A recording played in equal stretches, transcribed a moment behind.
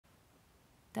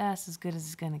That's as good as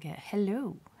it's gonna get.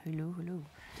 Hello. Hello, hello.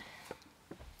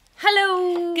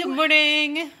 Hello! Good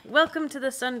morning! Welcome to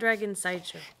the Sun Dragon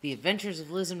Sideshow. The Adventures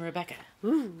of Liz and Rebecca.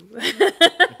 Ooh.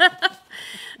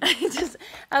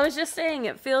 I was just saying,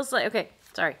 it feels like... Okay,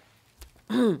 sorry.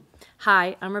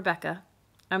 Hi, I'm Rebecca.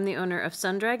 I'm the owner of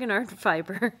Sun Dragon Art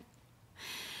Fiber.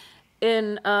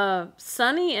 In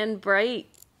sunny and bright,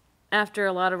 after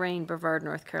a lot of rain, Brevard,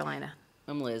 North Carolina.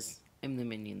 I'm Liz. I'm the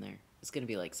minion there. It's going to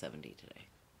be like 70 today.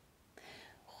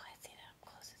 Oh, I see that up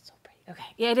close. It's so pretty.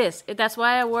 Okay. Yeah, it is. That's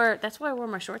why I wore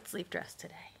my short sleeve dress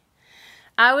today.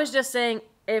 I was just saying,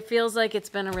 it feels like it's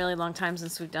been a really long time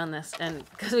since we've done this, and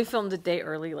because we filmed a day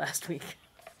early last week.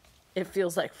 It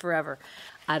feels like forever.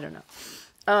 I don't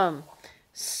know.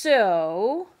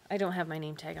 So I don't have my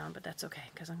name tag on, but that's okay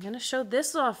because I'm going to show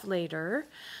this off later.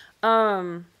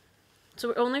 So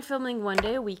we're only filming one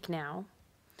day a week now.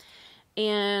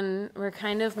 And we're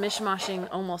kind of mishmashing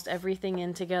almost everything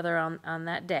in together on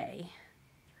that day.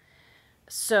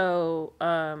 So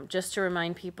just to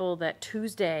remind people that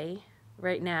Tuesday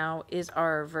right now is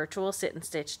our virtual sit and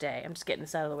stitch day. I'm just getting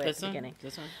this out of the way at the beginning.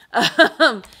 This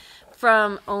one?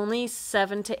 From only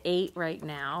 7 to 8 right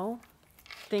now.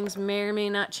 Things may or may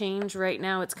not change right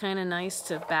now. It's kind of nice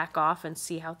to back off and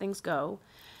see how things go.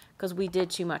 Because we did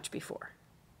too much before.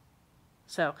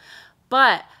 So,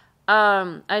 but...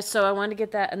 So I wanted to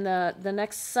get that, and the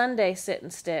next Sunday sit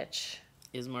and stitch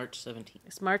is March 17th.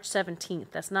 It's March 17th.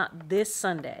 That's not this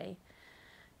Sunday.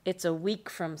 It's a week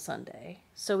from Sunday.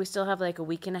 So we still have like a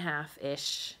week and a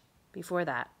half-ish before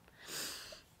that.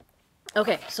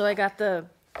 Okay, so I got the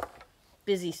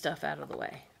busy stuff out of the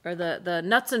way. Or the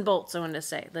nuts and bolts, I wanted to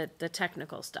say. The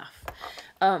technical stuff.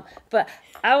 But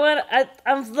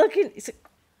I'm looking...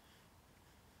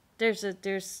 There's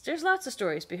lots of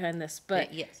stories behind this,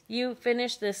 but yes. You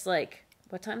finished this like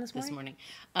what time this morning?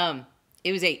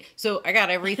 It was 8. So I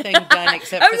got everything done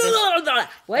except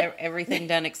for everything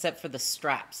done except for the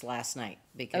straps last night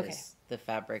because the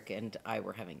fabric and I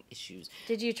were having issues.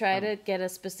 Did you try to get a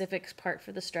specific part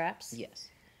for the straps? Yes.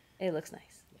 It looks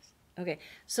nice. Yes. Okay,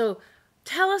 so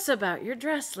tell us about your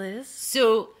dress, Liz.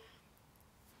 So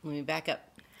let me back up.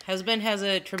 Husband has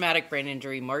a traumatic brain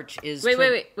injury. March is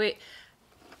wait.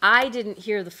 I didn't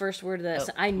hear the first word of this.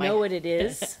 I know what it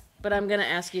is, but I'm going to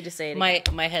ask you to say it again.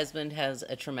 My husband has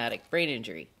a traumatic brain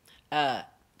injury.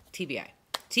 TBI.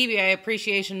 TBI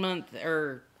Appreciation Month,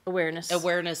 or... Awareness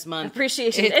Month.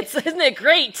 Appreciation. Isn't it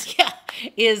great? Yeah.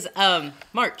 Is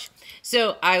March.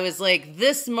 So I was like,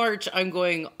 this March I'm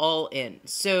going all in.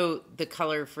 So the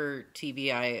color for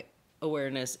TBI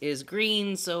awareness is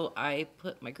green, so I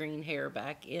put my green hair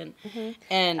back in. Mm-hmm.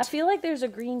 And I feel like there's a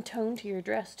green tone to your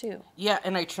dress too. Yeah,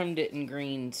 and I trimmed it in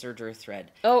green serger thread.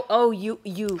 Oh,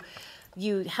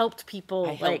 you helped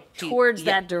people towards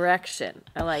that direction.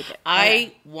 I like it.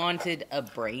 I wanted a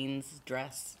brains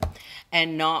dress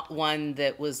and not one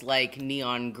that was like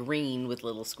neon green with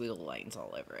little squiggle lines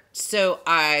all over it. So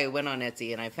I went on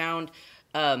Etsy and I found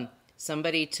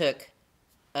somebody took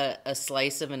a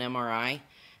slice of an MRI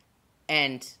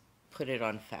and put it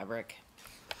on fabric.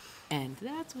 And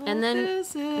that's what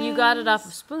this is. You got it off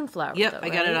of Spoonflower. Yep, though, I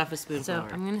got it off of Spoonflower. So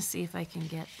I'm going to see if I can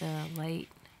get the light.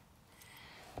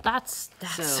 That's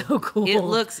so cool. It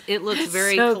looks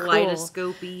very so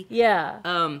kaleidoscopy. Cool.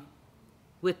 Yeah.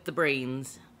 With the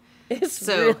brains. It's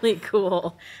really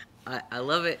cool. I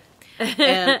love it.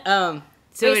 And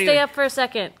so anyway. Stay up for a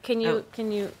second. Can you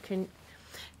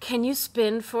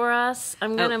spin for us?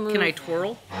 I'm gonna move. Can I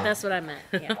twirl? That's what I meant.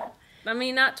 Yeah. I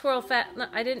mean, not twirl fast. No,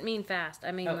 I didn't mean fast.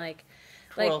 I mean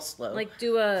twirl slow. Like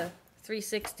do a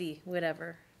 360,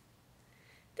 whatever.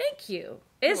 Thank you.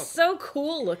 It's so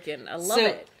cool looking. I love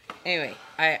it. Anyway,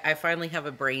 I finally have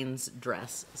a brains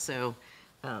dress. So,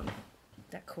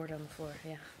 that cord on the floor.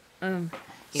 Yeah.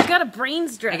 You got a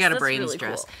brains dress. I got a That's brains really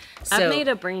dress. Cool. So, I've made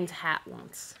a brains hat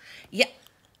once. Yeah.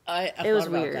 I it was thought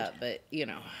about weird. that, but you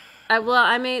know.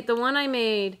 I made the one I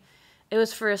made. It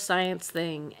was for a science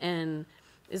thing, and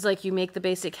it's like you make the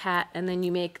basic hat, and then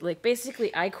you make like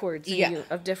basically eye cords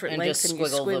of different lengths, and you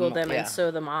squiggle them and sew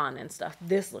them on and stuff.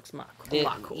 This looks a lot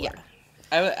cooler.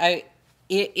 Yeah,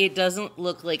 it doesn't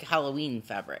look like Halloween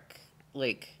fabric,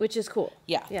 which is cool.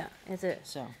 Yeah, is it?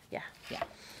 So yeah.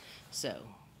 So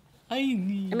I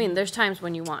mean, there's times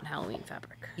when you want Halloween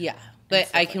fabric. Yeah,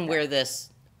 but I can wear this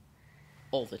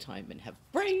all the time and have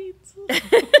braids.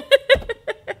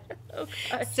 Oh,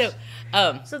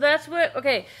 so that's what.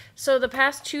 Okay, so the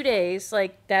past 2 days,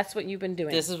 that's what you've been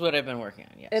doing. This is what I've been working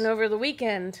on. Yes. And over the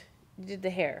weekend, you did the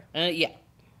hair. Yeah.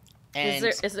 And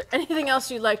is there anything else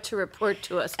you'd like to report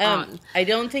to us on? I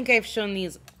don't think I've shown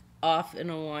these off in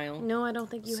a while. No, I don't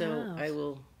think you have. So I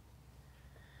will.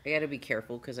 I gotta be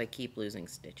careful because I keep losing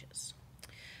stitches.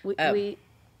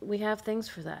 We have things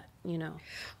for that, you know.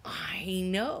 I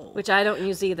know. Which I don't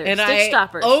use either. And Stitch I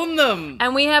stoppers. own them.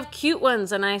 And we have cute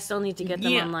ones, and I still need to get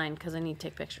them online because I need to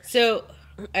take pictures. So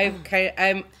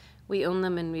I'm we own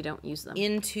them and we don't use them.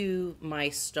 into my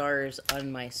stars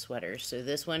on my sweater. So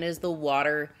this one is the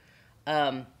water,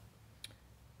 Willadix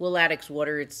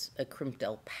water. It's a crimped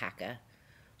alpaca.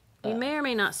 You may or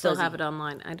may not still have it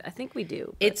online. I think we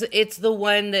do. But it's the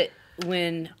one that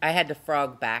when I had to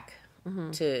frog back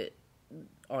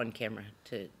on camera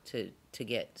to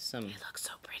get some. It looks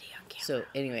so pretty on camera. So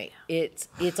anyway,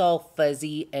 it's all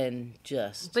fuzzy and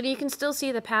just. But you can still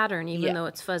see the pattern even though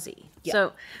it's fuzzy. Yeah.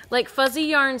 So like fuzzy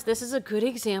yarns, this is a good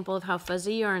example of how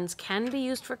fuzzy yarns can be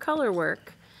used for color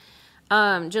work.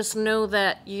 Just know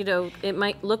that, you know, it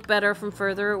might look better from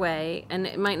further away, and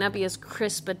it might not be as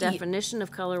crisp a definition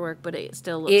of color work, but it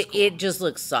still looks cool. It just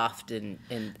looks soft and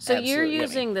so you're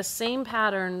using the same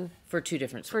pattern for two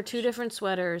different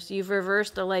sweaters. You've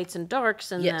reversed the lights and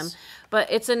darks in them, but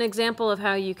it's an example of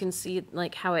how you can see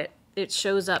like how it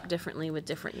shows up differently with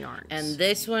different yarns. And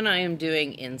this one I am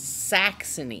doing in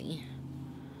Saxony.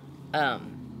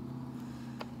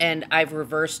 And I've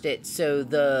reversed it so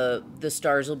the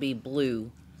stars will be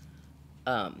blue.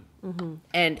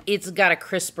 And it's got a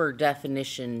crisper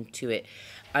definition to it.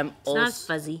 It's not as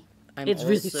fuzzy. It's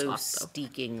really soft,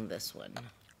 steeking this one.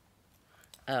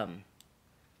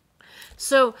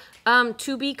 So,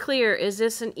 to be clear, is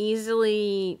this an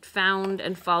easily found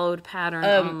and followed pattern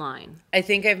online? I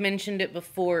think I've mentioned it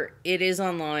before. It is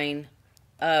online.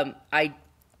 There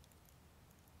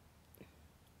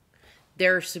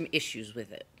are some issues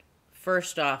with it.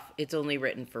 First off, it's only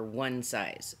written for one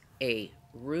size, a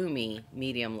roomy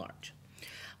medium large.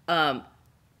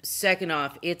 Second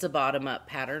off, it's a bottom-up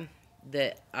pattern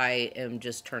that I am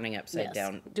just turning upside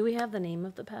down. Do we have the name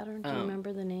of the pattern? Do you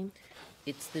remember the name?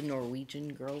 It's the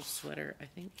Norwegian girl sweater, I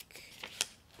think.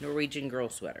 Norwegian girl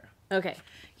sweater. Okay.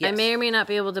 Yes. I may or may not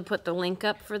be able to put the link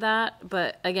up for that,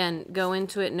 but again, go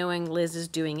into it knowing Liz is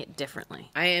doing it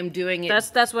differently. I am doing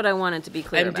it. That's what I wanted to be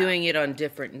clear about. I'm doing it on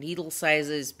different needle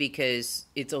sizes because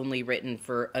it's only written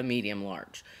for a medium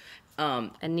large.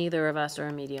 And neither of us are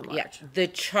a medium large. Yeah. The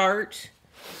chart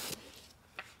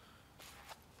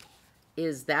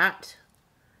is that,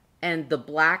 and the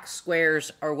black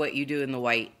squares are what you do in the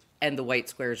white, and the white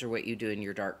squares are what you do in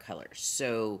your dark colors.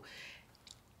 So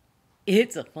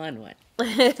it's a fun one.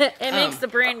 It makes the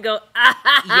brain go,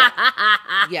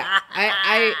 ah. Yeah.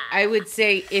 I would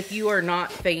say if you are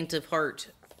not faint of heart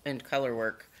and color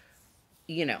work,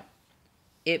 you know,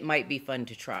 it might be fun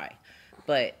to try.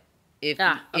 But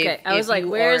I was like,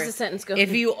 where is the sentence going?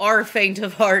 If you are faint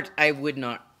of heart, I would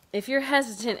not. If you're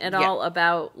hesitant at all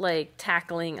about like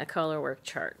tackling a color work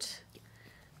chart.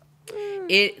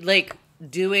 It like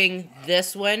doing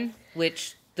this one,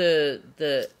 which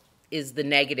the is the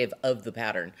negative of the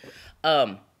pattern.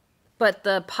 But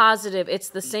the positive, it's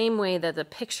the same way that the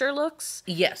picture looks.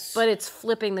 Yes. But it's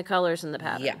flipping the colors in the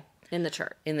pattern. Yeah. In the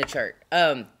chart. In the chart.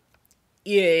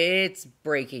 It's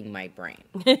breaking my brain.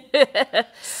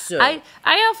 So I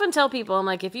often tell people, I'm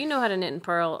like, if you know how to knit and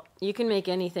purl, you can make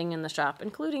anything in the shop,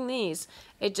 including these.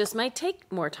 It just might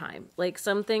take more time. Like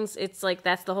some things, it's like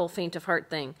that's the whole faint of heart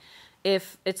thing.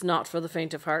 If it's not for the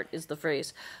faint of heart is the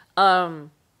phrase.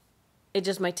 It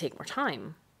just might take more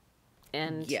time.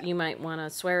 And you might want to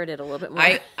swear at it a little bit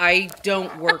more. I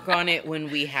don't work on it when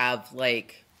we have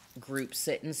like group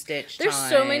sit and stitch There's times,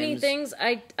 so many things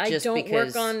I don't work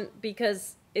because on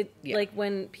because it like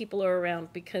when people are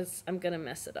around because I'm gonna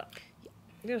mess it up.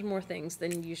 There's more things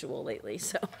than usual lately,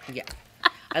 so yeah.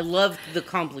 I love the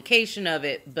complication of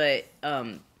it, but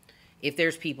if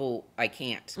there's people I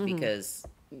can't because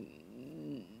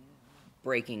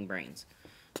breaking brains.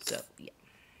 So yeah.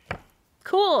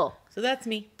 Cool. So that's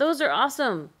me. Those are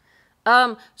awesome.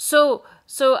 So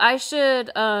I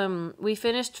should, we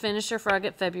finished Finisher Frog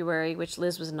at February, which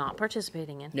Liz was not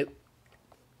participating in. Nope.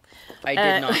 I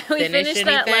did not finish we finished anything.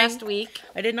 that last week.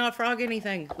 I did not frog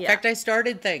anything. In Yeah. fact, I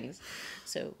started things.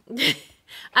 So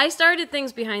I started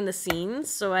things behind the scenes,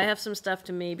 so I have some stuff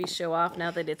to maybe show off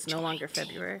now that it's no longer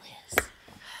February.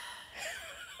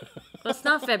 Well, it's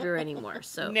not February anymore,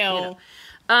 so. no. You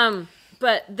know.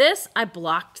 But this, I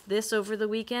blocked this over the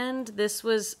weekend. This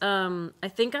was, I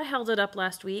think I held it up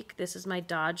last week. This is my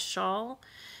Dodge shawl.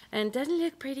 And doesn't it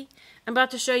look pretty? I'm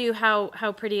about to show you how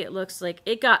pretty it looks. Like,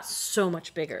 it got so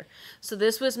much bigger. So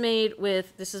this was made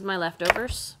with, this is my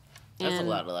leftovers. That's a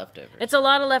lot of leftovers. It's a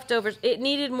lot of leftovers. It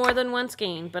needed more than one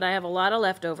skein, but I have a lot of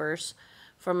leftovers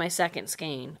from my second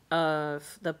skein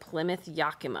of the Plymouth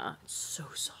Yakima. It's so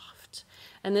soft.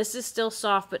 And this is still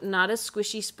soft, but not as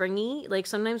squishy, springy. Like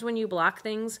sometimes when you block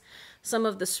things, some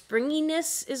of the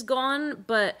springiness is gone,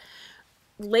 but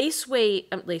lace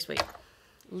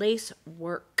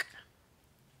work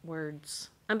words.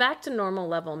 I'm back to normal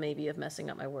level maybe of messing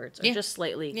up my words, or just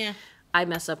slightly. Yeah. I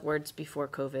mess up words before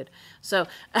COVID. So,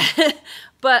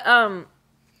 but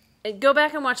go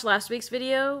back and watch last week's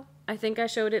video. I think I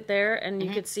showed it there, and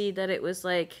you could see that it was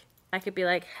like, I could be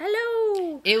like,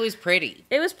 hello. It was pretty.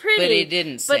 It was pretty. But it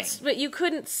didn't sing. But you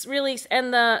couldn't really,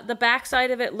 and the back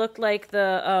side of it looked like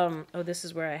the, this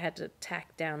is where I had to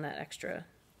tack down that extra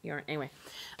yarn. Anyway,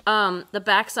 the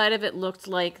back side of it looked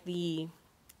like the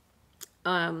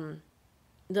I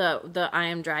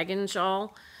Am Dragon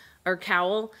shawl or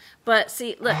cowl. But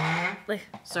see, look,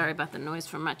 sorry about the noise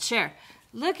from my chair.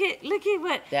 Look at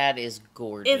what. That is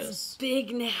gorgeous. It's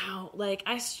big now. Like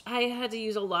I had to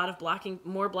use a lot of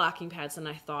more blocking pads than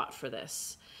I thought for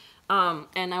this.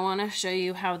 And I want to show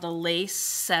you how the lace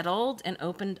settled and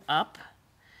opened up.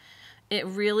 It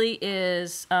really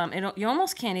is, you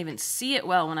almost can't even see it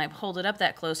well when I hold it up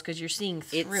that close because you're seeing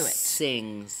through it. It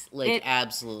sings, like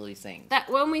absolutely sings. That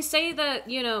when we say that,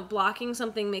 blocking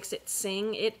something makes it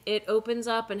sing, it opens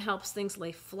up and helps things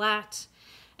lay flat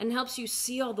and helps you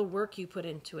see all the work you put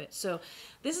into it. So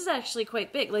this is actually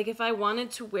quite big. Like if I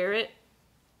wanted to wear it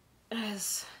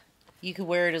as... You could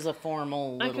wear it as a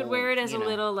formal little... I could wear it as a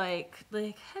little like,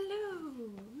 hello,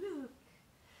 look.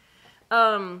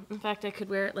 In fact, I could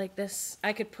wear it like this.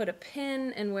 I could put a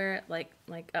pin and wear it like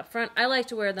up front. I like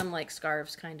to wear them like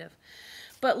scarves, kind of.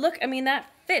 But look, I mean, that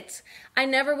fits. I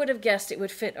never would have guessed it would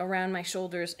fit around my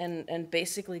shoulders and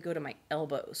basically go to my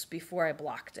elbows before I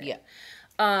blocked it. Yeah.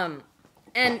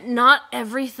 And not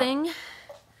everything.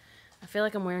 I feel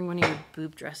like I'm wearing one of your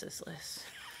boob dresses, Liz.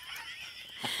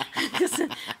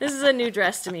 This is a new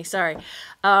dress to me, sorry.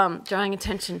 Drawing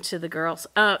attention to the girls.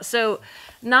 So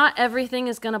not everything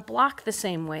is going to block the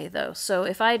same way, though. So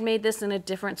if I had made this in a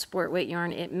different sport weight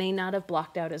yarn, it may not have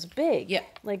blocked out as big. Yeah.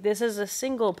 Like this is a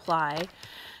single ply.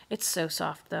 It's so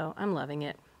soft, though. I'm loving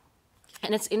it.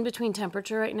 And it's in between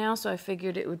temperature right now, so I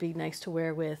figured it would be nice to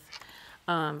wear with...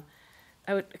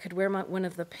 I could wear one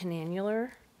of the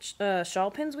pinannular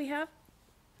shawl pins we have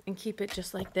and keep it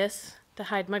just like this to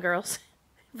hide my girls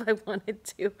if I wanted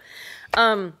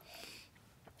to.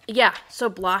 Yeah, so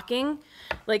blocking.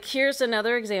 Like here's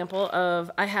another example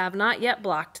of I have not yet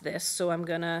blocked this, so I'm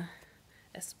going to,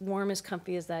 as warm, as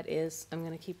comfy as that is, I'm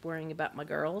going to keep worrying about my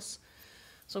girls.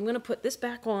 So I'm going to put this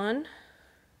back on.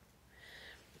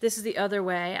 This is the other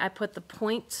way. I put the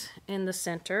point in the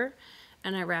center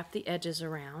and I wrap the edges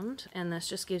around, and this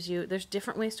just gives you, there's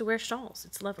different ways to wear shawls.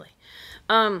 It's lovely.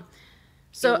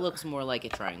 So it looks more like a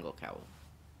triangle cowl.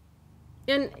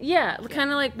 And yeah, kind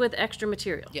of like with extra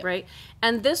material, right?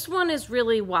 And this one is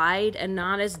really wide and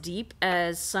not as deep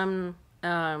as some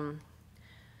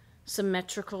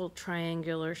symmetrical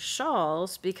triangular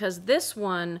shawls, because this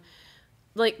one,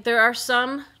 like there are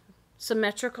some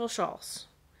symmetrical shawls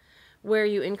where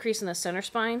you increase in the center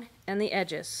spine and the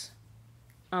edges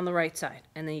on the right side,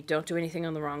 and then you don't do anything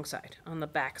on the wrong side, on the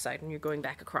back side when you're going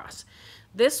back across.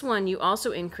 This one you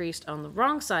also increased on the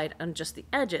wrong side on just the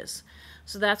edges.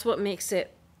 So that's what makes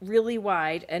it really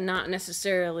wide and not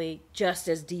necessarily just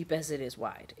as deep as it is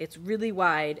wide. It's really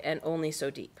wide and only so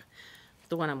deep,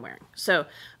 the one I'm wearing. So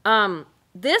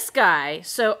this guy,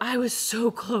 so I was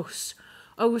so close.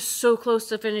 I was so close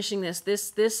to finishing this.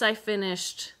 This I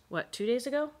finished, what, 2 days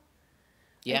ago?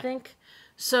 Yeah. I think.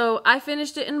 So I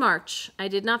finished it in March. I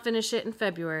did not finish it in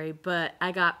February, but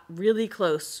I got really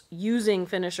close using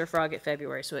Finisher Frog at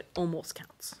February, so it almost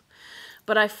counts.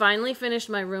 But I finally finished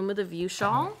my Room with a View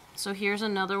shawl. So here's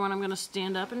another one I'm going to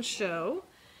stand up and show.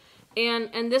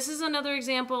 And this is another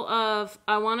example of,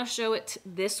 I want to show it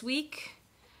this week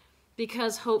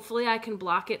because hopefully I can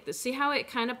block it. See how it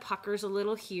kind of puckers a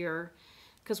little here?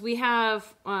 Because we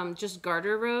have just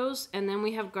garter rows, and then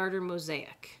we have garter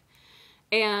mosaic.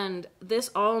 And this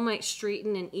all might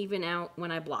straighten and even out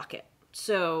when I block it.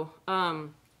 So,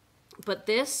 but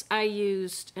this I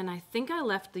used, and I think I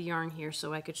left the yarn here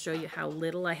so I could show you how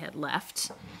little I had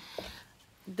left.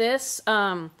 This,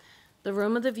 the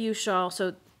Room of the View shawl,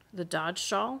 so the Dodge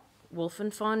shawl, Wolf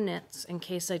and Fawn knits, in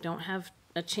case I don't have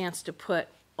a chance to put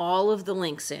all of the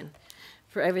links in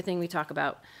for everything we talk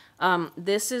about.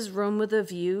 This is Room with a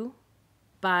View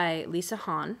by Lisa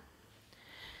Hahn.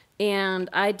 And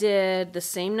I did the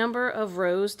same number of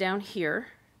rows down here.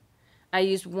 I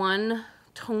used one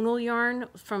tonal yarn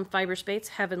from Fiber Spates,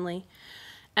 Heavenly,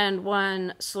 and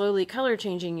one slowly color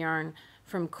changing yarn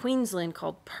from Queensland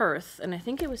called Perth, and I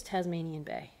think it was Tasmanian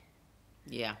Bay.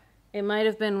 Yeah. It might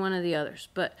have been one of the others,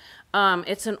 but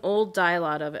it's an old dye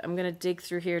lot of it. I'm going to dig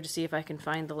through here to see if I can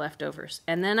find the leftovers.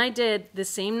 And then I did the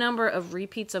same number of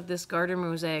repeats of this garter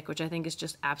mosaic, which I think is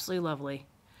just absolutely lovely.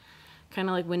 Kind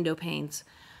of like window panes.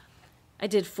 I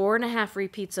did 4.5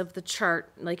 repeats of the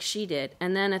chart like she did.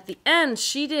 And then at the end,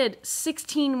 she did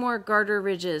 16 more garter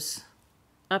ridges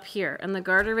up here. And the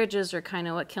garter ridges are kind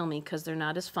of what kill me because they're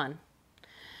not as fun.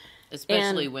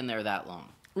 Especially when they're that long.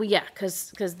 Well, yeah,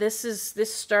 because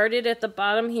this started at the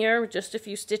bottom here, just a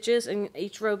few stitches, and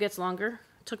each row gets longer.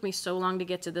 It took me so long to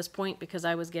get to this point because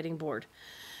I was getting bored.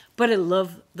 But I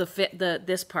love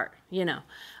this part, you know.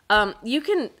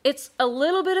 It's a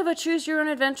little bit of a choose your own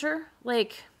adventure.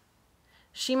 Like,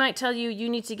 she might tell you you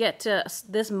need to get to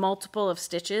this multiple of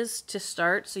stitches to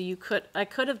start. So I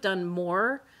could have done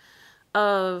more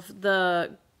of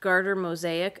the garter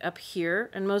mosaic up here.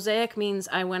 And mosaic means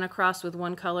I went across with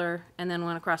one color and then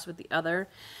went across with the other.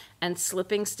 And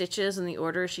slipping stitches in the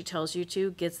order she tells you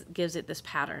to gives it this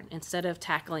pattern instead of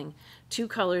tackling 2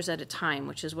 colors at a time,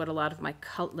 which is what a lot of my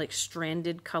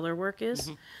stranded color work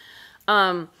is.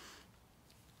 Mm-hmm.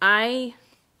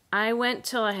 I went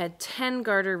till I had 10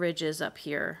 garter ridges up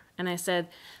here, and I said,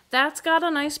 that's got a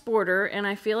nice border, and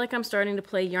I feel like I'm starting to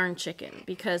play yarn chicken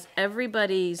because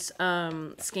everybody's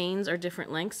skeins are different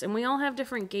lengths, and we all have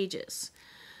different gauges.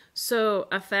 So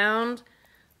I found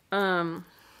the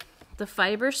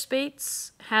fiber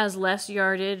spates has less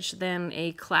yardage than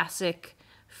a classic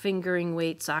fingering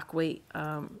weight, sock weight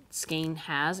skein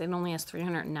has. It only has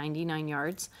 399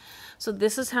 yards. So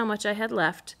this is how much I had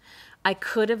left. I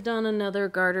could have done another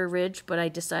garter ridge, but I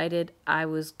decided I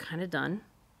was kind of done.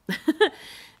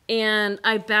 And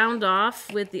I bound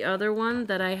off with the other one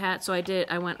that I had. So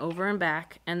I went over and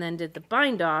back and then did the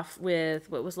bind off with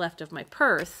what was left of my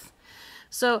Perth.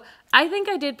 So I think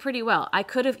I did pretty well. I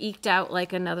could have eked out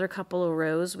like another couple of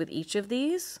rows with each of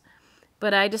these,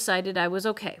 but I decided I was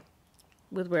okay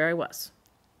with where I was.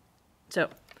 So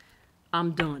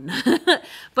I'm done.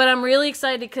 But I'm really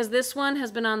excited because this one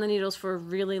has been on the needles for a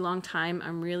really long time.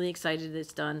 I'm really excited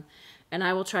it's done. And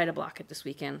I will try to block it this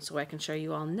weekend so I can show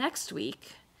you all next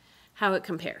week how it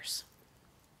compares.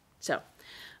 So,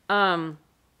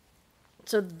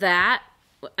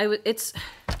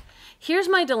 here's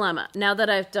my dilemma. Now that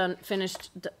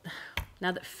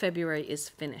now that February is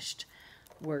finished,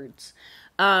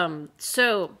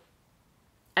 so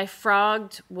I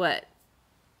frogged,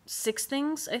 6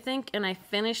 things, I think, and I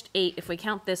finished 8. If we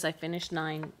count this, I finished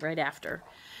 9 right after.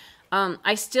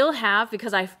 I still have,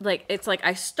 because I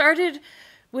started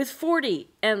with 40,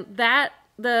 and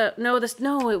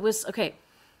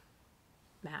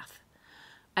math.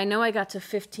 I know I got to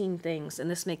 15 things, and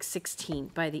this makes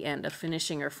 16 by the end of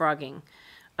finishing or frogging,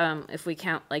 if we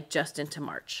count just into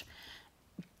March.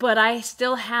 But I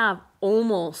still have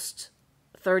almost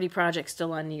 30 projects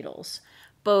still on needles,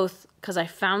 both because I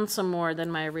found some more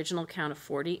than my original count of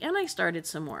 40, and I started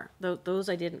some more. Those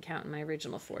I didn't count in my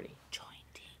original 40. Join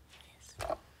Team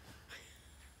Liz.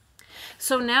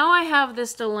 So now I have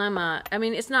this dilemma. I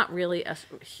mean, it's not really a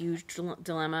huge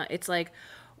dilemma. It's like,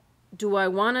 do I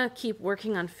want to keep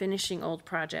working on finishing old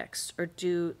projects, or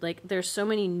there's so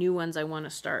many new ones I want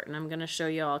to start, and I'm going to show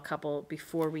you all a couple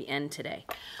before we end today.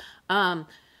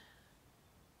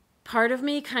 Part of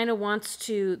me kind of wants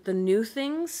the new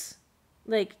things,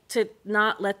 to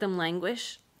not let them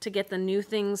languish, to get the new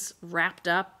things wrapped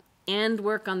up and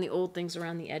work on the old things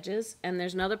around the edges. And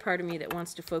there's another part of me that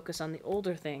wants to focus on the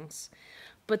older things.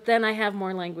 But then I have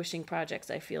more languishing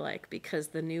projects, I feel like, because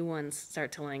the new ones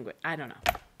start to languish. I don't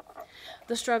know.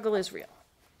 The struggle is real.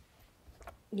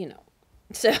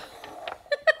 So,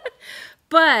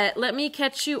 but let me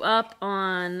catch you up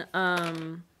on,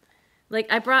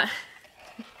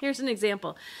 here's an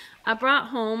example. I brought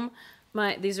home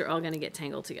these are all going to get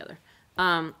tangled together.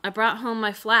 I brought home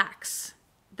my flax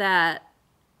that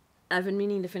I've been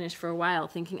meaning to finish for a while,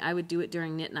 thinking I would do it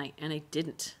during knit night, and I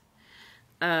didn't.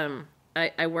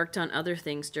 I worked on other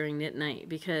things during knit night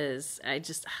because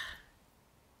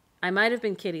I might have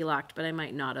been kitty locked, but I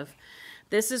might not have.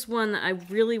 This is one that I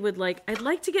really would like. I'd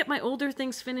like to get my older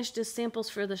things finished as samples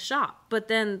for the shop, but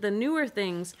then the newer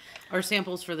things are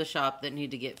samples for the shop that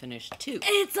need to get finished too.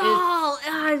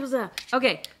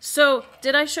 Okay, so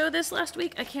did I show this last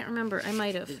week? I can't remember. I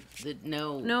might have.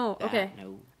 No. Okay.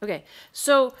 No. Okay,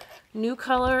 so new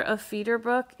color of Feeder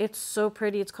Book. It's so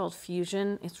pretty. It's called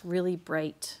Fusion. It's really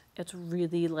bright. It's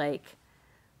really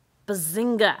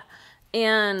bazinga.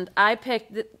 And I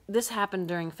picked, this happened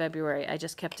during February. I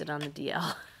just kept it on the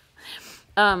DL.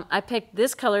 I picked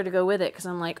this color to go with it because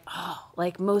I'm like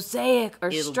mosaic or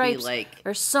it'll stripes be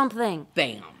or something.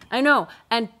 Bam. I know.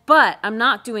 But I'm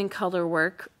not doing color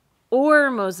work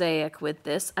or mosaic with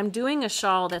this. I'm doing a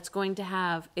shawl that's going to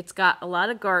have, it's got a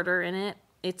lot of garter in it.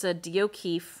 It's a D.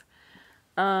 O'Keefe.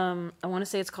 I want to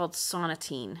say it's called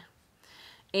Sonatine.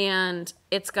 And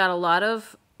it's got a lot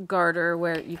of garter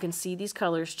where you can see these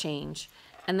colors change.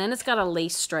 And then it's got a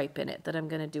lace stripe in it that I'm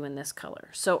going to do in this color.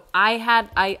 So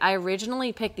I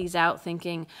originally picked these out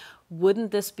thinking,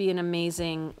 wouldn't this be an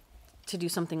amazing to do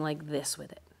something like this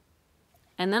with it?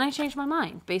 And then I changed my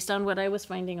mind based on what I was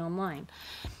finding online.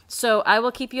 So I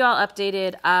will keep you all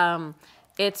updated.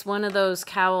 It's one of those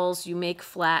cowls you make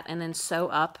flat and then sew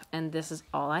up. And this is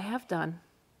all I have done.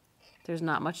 There's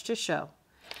not much to show.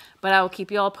 But I will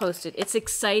keep you all posted. It's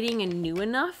exciting and new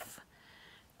enough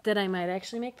that I might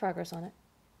actually make progress on it.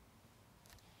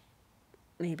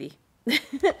 Maybe.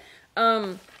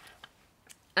 I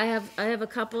have a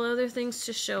couple other things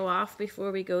to show off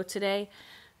before we go today.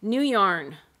 New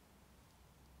yarn.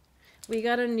 We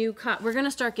got a new cotton. We're going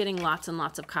to start getting lots and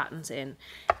lots of cottons in.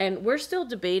 And we're still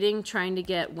debating trying to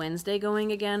get Wednesday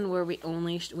going again where we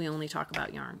only talk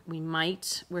about yarn. We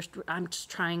might. I'm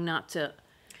just trying not to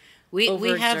We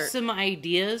overexert. have some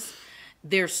ideas.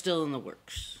 They're still in the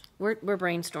works. We're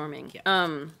brainstorming.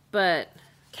 Yeah. But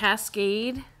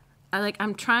Cascade,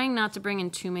 I'm trying not to bring in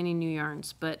too many new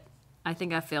yarns, but I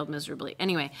think I failed miserably.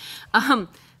 Anyway,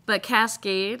 but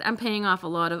Cascade, I'm paying off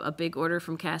a big order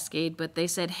from Cascade, but they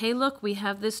said, hey, look, we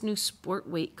have this new sport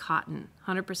weight cotton,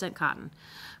 100% cotton,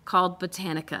 called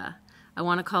Botanica. I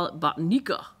want to call it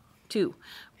Botanica, too.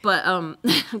 But I'm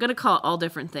going to call it all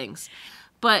different things.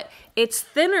 But it's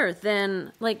thinner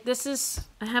than, I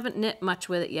haven't knit much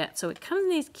with it yet, so it comes in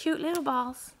these cute little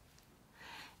balls.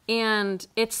 And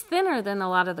it's thinner than a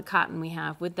lot of the cotton we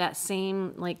have with that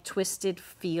same, twisted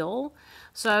feel.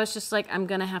 So I was just like, I'm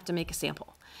going to have to make a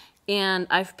sample. And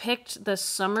I've picked the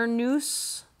Summer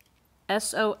Noose,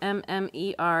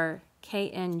 SOMMERKNUS.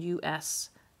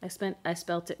 I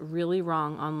spelt it really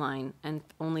wrong online and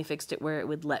only fixed it where it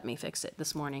would let me fix it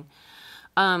this morning.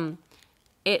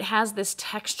 It has this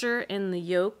texture in the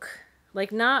yoke,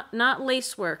 not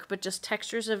lace work, but just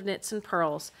textures of knits and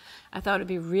pearls. I thought it'd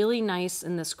be really nice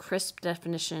in this crisp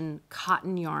definition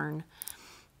cotton yarn.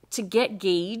 To get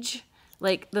gauge,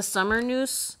 the Summer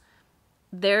Noose,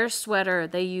 their sweater,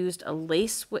 they used a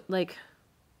lace,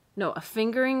 a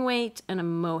fingering weight and a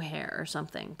mohair or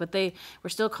something, but they were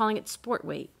still calling it sport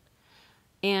weight.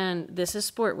 And this is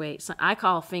sport weight. So I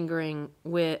call fingering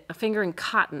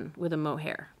cotton with a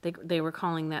mohair. They were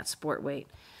calling that sport weight.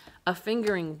 A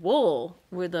fingering wool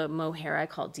with a mohair I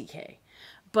call DK.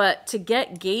 But to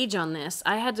get gauge on this,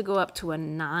 I had to go up to a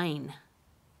 9,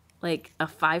 a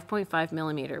 5.5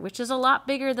 millimeter, which is a lot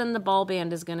bigger than the ball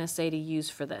band is going to say to use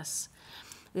for this.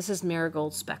 This is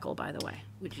Marigold Speckle, by the way.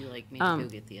 Would you like me to go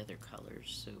get the other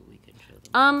colors so we can show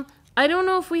them? I don't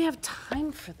know if we have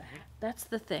time for that. That's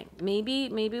the thing. Maybe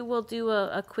we'll do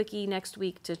a quickie next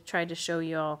week to try to show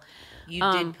you all.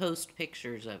 You did post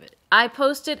pictures of it. I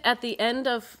posted at the end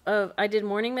of I did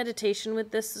morning meditation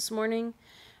with this morning,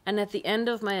 and at the end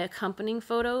of my accompanying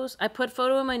photos, I put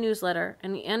photo in my newsletter,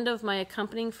 and the end of my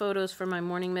accompanying photos for my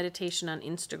morning meditation on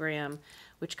Instagram,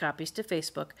 which copies to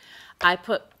Facebook, I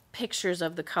put pictures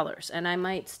of the colors, and I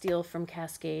might steal from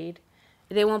Cascade.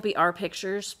 They won't be our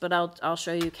pictures, but I'll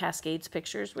show you Cascade's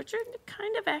pictures, which are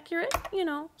kind of accurate,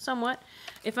 somewhat,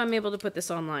 if I'm able to put this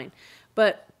online.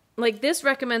 But this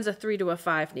recommends a 3 to a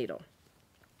 5 needle.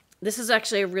 This is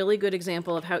actually a really good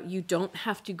example of how you don't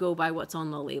have to go by what's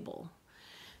on the label.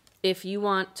 If you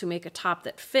want to make a top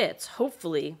that fits,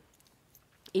 hopefully,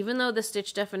 even though the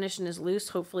stitch definition is loose,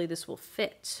 hopefully this will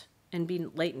fit and be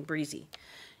light and breezy.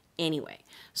 Anyway,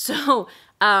 so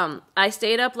I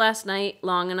stayed up last night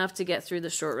long enough to get through the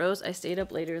short rows. I stayed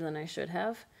up later than I should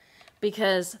have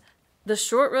because the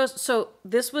short rows, so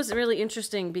this was really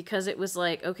interesting because it was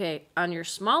okay, on your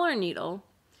smaller needle,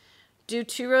 do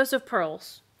 2 rows of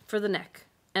pearls for the neck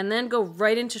and then go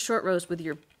right into short rows with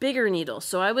your bigger needle.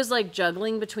 So I was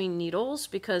juggling between needles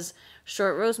because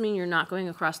short rows mean you're not going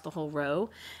across the whole row.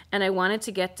 And I wanted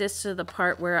to get this to the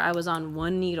part where I was on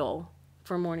one needle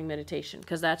for morning meditation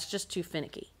because that's just too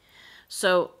finicky.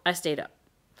 So I stayed up.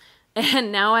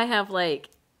 And now I have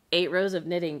 8 rows of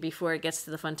knitting before it gets to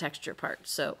the fun texture part.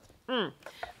 So,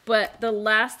 but the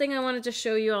last thing I wanted to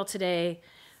show you all today,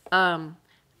 I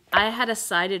had a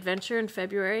side adventure in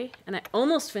February and I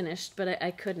almost finished, but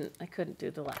I couldn't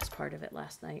do the last part of it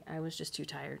last night. I was just too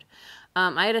tired.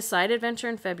 I had a side adventure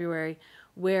in February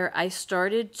where I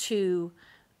started to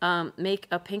make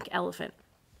a pink elephant.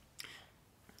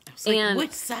 And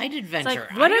what side adventure?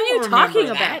 What are you talking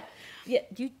about? That. Yeah,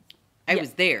 I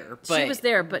was there, but she was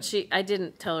there, but I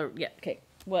didn't tell her. Yeah, okay,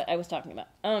 what I was talking about.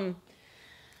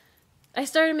 I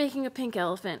started making a pink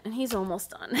elephant, and he's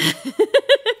almost done.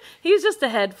 He was just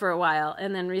ahead for a while,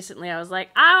 and then recently I was like,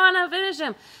 I want to finish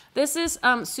him. This is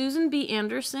Susan B.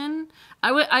 Anderson.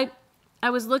 I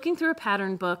was looking through a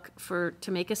pattern book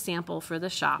to make a sample for the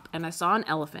shop, and I saw an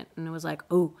elephant, and it was like,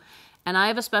 oh. And I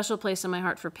have a special place in my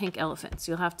heart for pink elephants.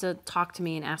 You'll have to talk to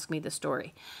me and ask me the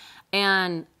story.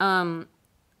 And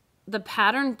the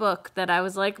pattern book that I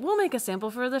was like, we'll make a sample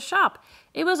for the shop.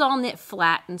 It was all knit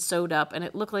flat and sewed up, and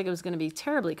it looked like it was going to be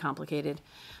terribly complicated.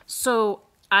 So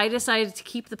I decided to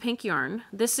keep the pink yarn.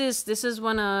 This is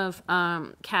one of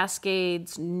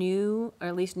Cascade's new, or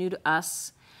at least new to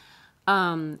us,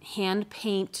 hand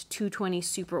paint 220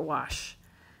 superwash.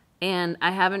 And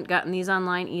I haven't gotten these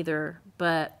online either,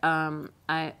 but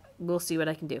I will see what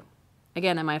I can do.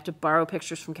 Again, I might have to borrow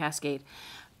pictures from Cascade.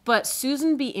 But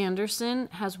Susan B. Anderson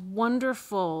has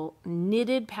wonderful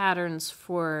knitted patterns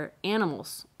for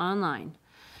animals online.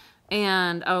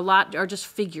 And a lot are just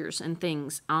figures and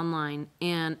things online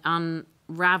and on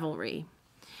Ravelry.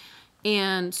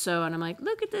 And I'm like,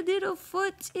 look at the little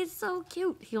foot. It's so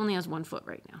cute. He only has 1 foot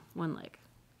right now, 1 leg.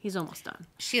 He's almost done.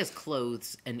 She has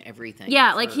clothes and everything.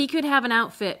 Yeah, like he could have an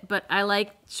outfit, but I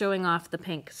like showing off the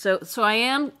pink. So I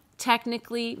am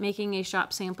technically making a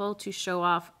shop sample to show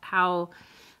off how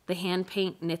the hand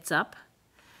paint knits up.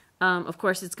 Of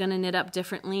course, it's going to knit up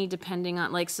differently depending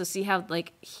on, like, so see how,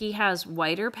 like, he has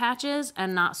whiter patches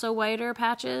and not so whiter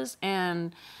patches.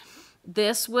 And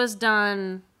this was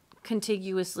done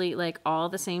contiguously, like, all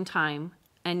the same time.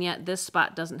 And yet this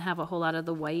spot doesn't have a whole lot of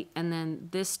the white. And then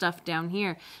this stuff down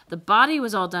here, the body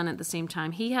was all done at the same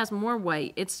time. He has more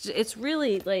white. It's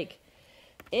really, like,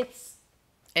 it's...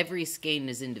 Every skein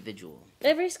is individual.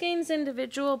 Every skein is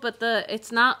individual, but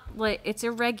it's not like, it's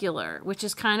irregular, which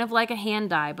is kind of like a hand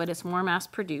dye, but it's more mass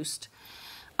produced.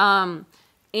 And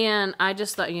I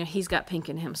just thought, he's got pink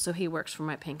in him, so he works for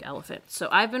my pink elephant. So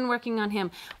I've been working on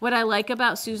him. What I like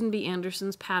about Susan B.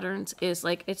 Anderson's patterns is,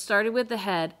 like, it started with the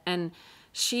head, and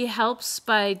she helps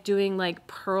by doing, like,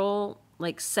 purl,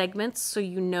 like, segments, so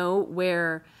you know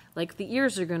where, like, the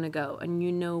ears are going to go, and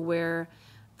you know where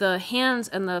the hands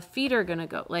and the feet are going to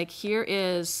go. Like,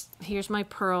 here's my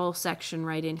purl section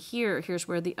right in here. Here's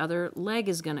where the other leg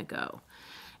is going to go.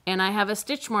 And I have a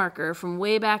stitch marker from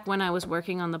way back when I was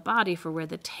working on the body for where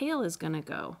the tail is going to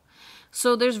go.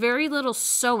 So there's very little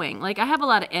sewing. Like, I have a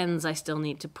lot of ends I still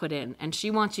need to put in, and she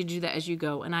wants you to do that as you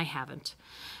go, and I haven't.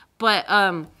 But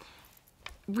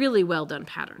really well done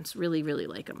patterns. Really, really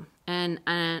like them. And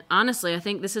honestly, I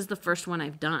think this is the first one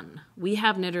I've done. We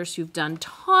have knitters who've done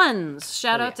tons.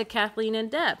 Shout out to Kathleen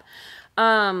and Deb.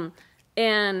 And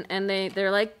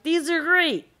they're like, these are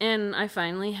great. And I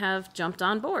finally have jumped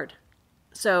on board.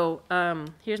 So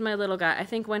here's my little guy. I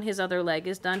think when his other leg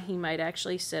is done, he might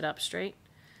actually sit up straight.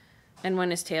 And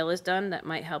when his tail is done, that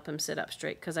might help him sit up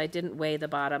straight because I didn't weigh the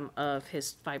bottom of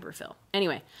his fiber fill.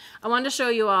 Anyway, I wanted to show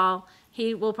you all.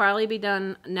 He will probably be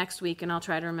done next week, and I'll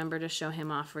try to remember to show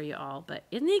him off for you all. But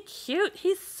isn't he cute?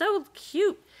 He's so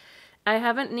cute. I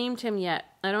haven't named him yet.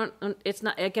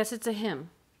 I guess it's a him.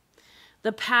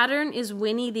 The pattern is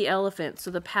Winnie the elephant.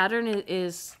 So the pattern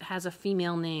has a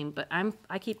female name, but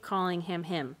I keep calling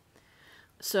him.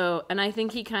 So, and I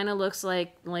think he kind of looks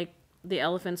like the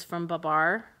elephants from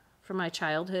Babar from my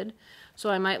childhood. So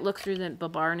I might look through the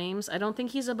Babar names. I don't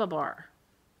think he's a Babar.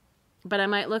 But I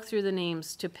might look through the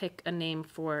names to pick a name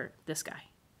for this guy.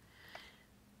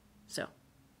 So,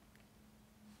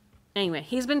 anyway,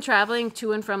 he's been traveling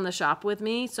to and from the shop with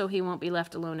me, so he won't be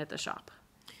left alone at the shop.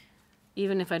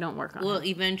 Even if I don't work on him. Well,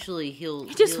 eventually he'll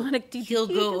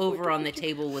go over on the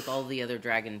table with all the other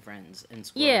dragon friends and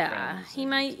squirrel friends.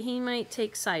 Yeah, he might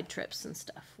take side trips and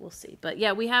stuff. We'll see. But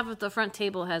yeah, we have the front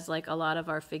table has like a lot of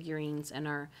our figurines and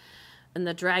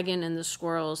the dragon and the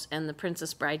squirrels and the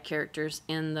Princess Bride characters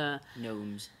and the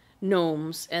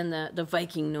gnomes and the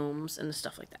Viking gnomes and the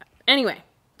stuff like that. Anyway,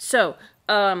 so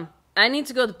I need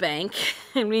to go to the bank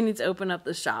and we need to open up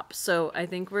the shop. So I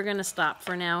think we're going to stop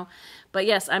for now. But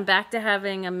yes, I'm back to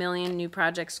having a million new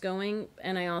projects going,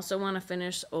 and I also want to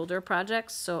finish older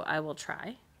projects, so I will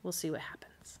try. We'll see what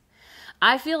happens.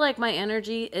 I feel like my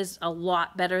energy is a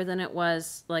lot better than it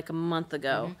was like a month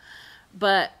ago. Mm-hmm.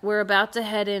 But we're about to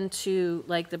head into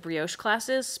like the brioche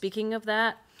classes. Speaking of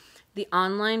that, the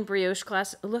online brioche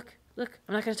class. Look, I'm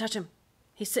not going to touch him.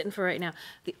 He's sitting for right now.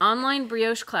 The online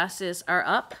brioche classes are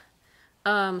up.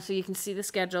 So you can see the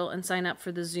schedule and sign up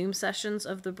for the Zoom sessions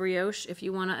of the brioche if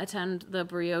you want to attend the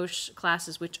brioche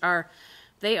classes, which are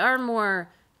more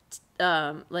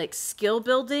like skill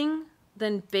building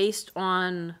than based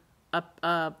on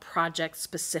a project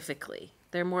specifically.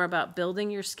 They're more about building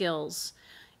your skills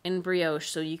in brioche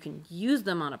so you can use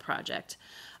them on a project.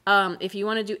 If you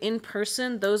want to do in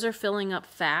person, those are filling up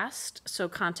fast. So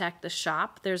contact the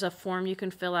shop. There's a form you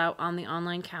can fill out on the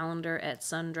online calendar at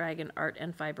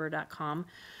sundragonartandfiber.com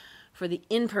for the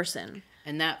in person.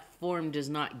 And that form does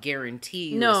not guarantee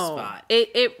you a No, spot.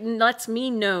 it lets me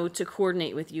know to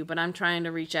coordinate with you, but I'm trying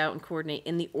to reach out and coordinate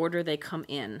in the order they come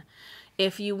in.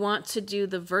 If you want to do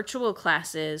the virtual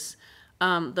classes,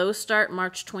 those start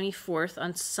March 24th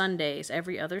on Sundays,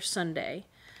 every other Sunday,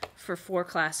 for 4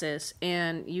 classes,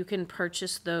 and you can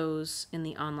purchase those in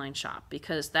the online shop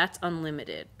because that's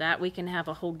unlimited. That we can have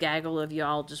a whole gaggle of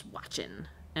y'all just watching.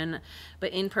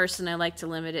 But in person, I like to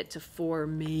limit it to 4,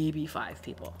 maybe 5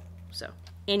 people. So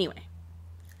anyway,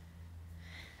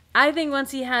 I think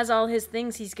once he has all his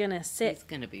things, he's gonna sit. He's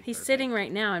gonna be. He's perfect. sitting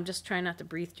right now. I'm just trying not to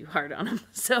breathe too hard on him.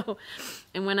 So,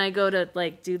 and when I go to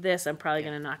like do this, I'm probably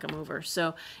gonna knock him over.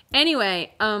 So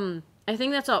anyway, I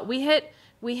think that's all. We hit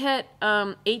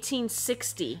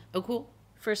 1860. Oh, cool.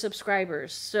 For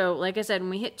subscribers. So, like I said, when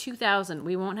we hit 2,000,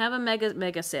 we won't have a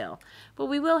mega sale, but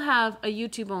we will have a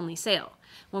YouTube only sale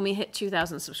when we hit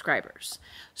 2,000 subscribers.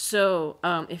 So,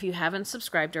 if you haven't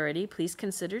subscribed already, please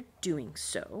consider doing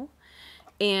so.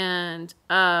 And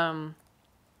I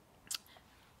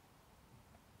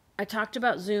talked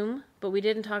about Zoom, but we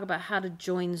didn't talk about how to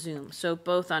join Zoom. So,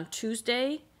 both on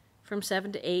Tuesday from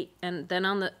 7 to 8, and then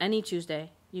on any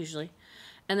Tuesday usually,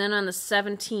 and then on the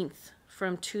 17th.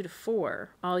 From 2 to 4,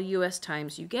 all U.S.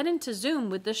 times, you get into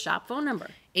Zoom with the shop phone number.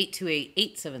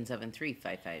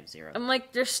 828-877-3550. I'm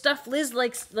like, there's stuff Liz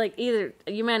likes, like either,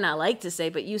 you might not like to say,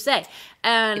 but you say.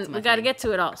 And we got to get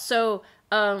to it all. So,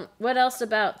 what else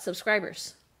about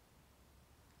subscribers?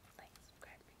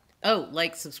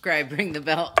 Like, subscribe, ring the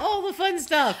bell, all the fun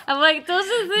stuff. I'm like, those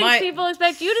are the things people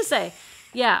expect you to say.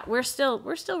 Yeah, we're still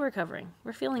recovering.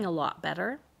 We're feeling a lot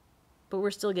better, but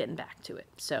we're still getting back to it.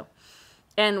 So...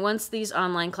 And once these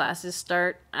online classes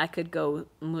start, I could go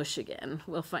mush again.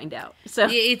 We'll find out. So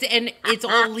it's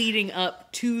all leading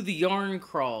up to the yarn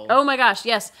crawl. Oh my gosh,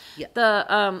 yes. Yeah.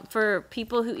 The for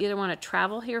people who either want to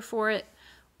travel here for it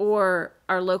or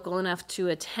are local enough to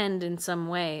attend in some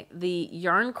way, the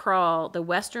yarn crawl, the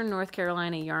Western North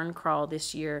Carolina yarn crawl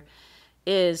this year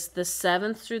is the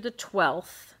 7th through the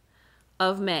 12th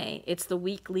of May. It's the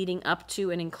week leading up to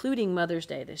and including Mother's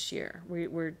Day this year.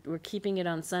 We're keeping it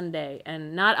on Sunday,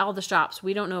 and not all the shops.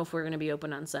 We don't know if we're going to be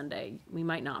open on Sunday. We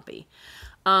might not be.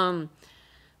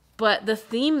 But the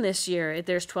theme this year,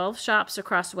 there's 12 shops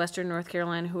across Western North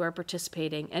Carolina who are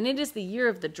participating, and it is the year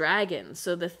of the dragon.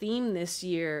 So the theme this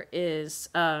year is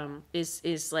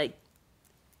like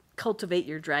cultivate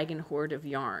your dragon hoard of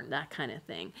yarn, that kind of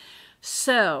thing.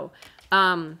 So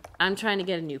I'm trying to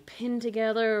get a new pin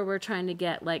together. We're trying to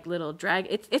get like little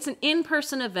it's an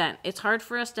in-person event. It's hard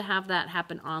for us to have that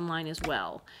happen online as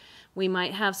well. We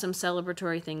might have some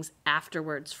celebratory things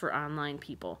afterwards for online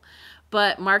people.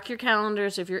 But mark your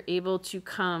calendars if you're able to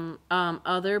come.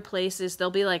 Other places,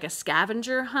 there'll be like a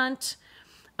scavenger hunt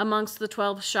amongst the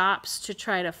 12 shops to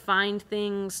try to find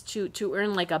things to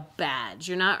earn like a badge.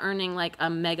 You're not earning like a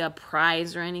mega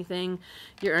prize or anything.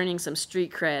 You're earning some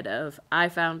street cred of I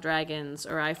found dragons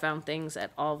or I found things at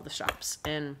all of the shops.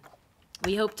 And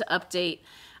we hope to update.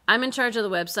 I'm in charge of the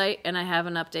website and I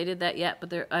haven't updated that yet,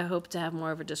 but I hope to have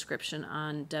more of a description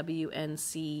on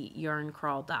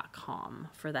wncyarncrawl.com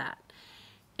for that.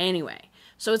 Anyway,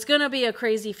 so it's going to be a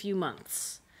crazy few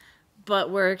months.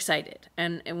 But we're excited.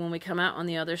 And when we come out on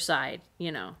the other side,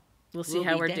 we'll see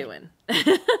how we're doing.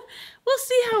 We'll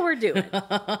see how we're doing.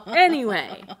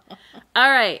 Anyway. All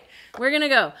right. We're going to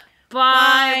go.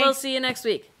 Bye. We'll see you next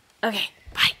week. Okay.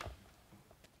 Bye.